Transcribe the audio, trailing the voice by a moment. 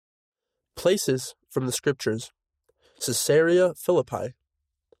Places from the Scriptures. Caesarea Philippi.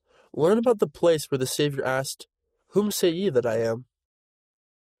 Learn about the place where the Savior asked, "Whom say ye that I am?"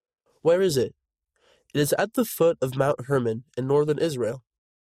 Where is it? It is at the foot of Mount Hermon in northern Israel.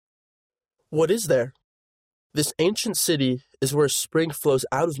 What is there? This ancient city is where a spring flows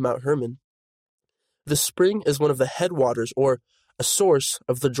out of Mount Hermon. The spring is one of the headwaters, or a source,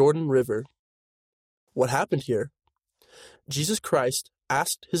 of the Jordan River. What happened here? Jesus Christ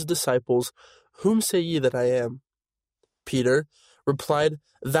asked his disciples, "Whom say ye that I am?" Peter replied,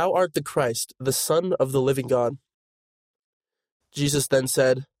 "Thou art the Christ, the Son of the living God." Jesus then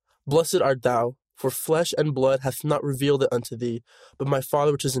said, "Blessed art thou, for flesh and blood hath not revealed it unto thee, but my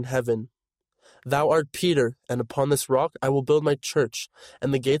Father which is in heaven. Thou art Peter, and upon this rock I will build my church,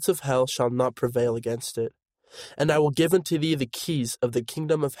 and the gates of hell shall not prevail against it. And I will give unto thee the keys of the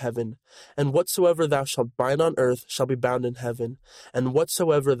kingdom of heaven, and whatsoever thou shalt bind on earth shall be bound in heaven, and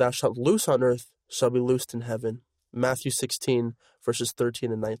whatsoever thou shalt loose on earth shall be loosed in heaven." Matthew 16, verses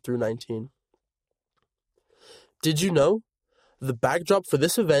 13 through 19. Did you know? The backdrop for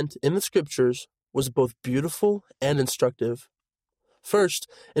this event in the Scriptures was both beautiful and instructive. First,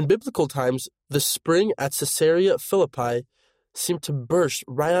 in biblical times, the spring at Caesarea Philippi seemed to burst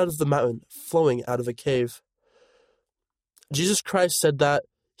right out of the mountain, flowing out of a cave. Jesus Christ said that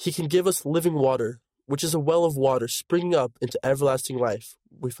he can give us living water, which is a well of water springing up into everlasting life.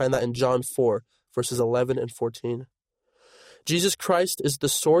 We find that in John 4, verses 11 and 14. Jesus Christ is the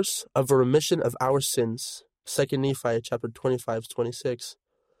source of a remission of our sins. 2 Nephi chapter 25, 26.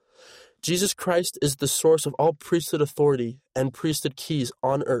 Jesus Christ is the source of all priesthood authority and priesthood keys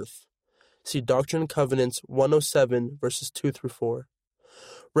on earth. See Doctrine and Covenants 107, verses 2 through 4.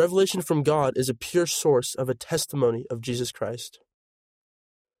 Revelation from God is a pure source of a testimony of Jesus Christ.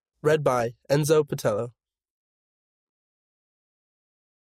 Read by Enzo Patello.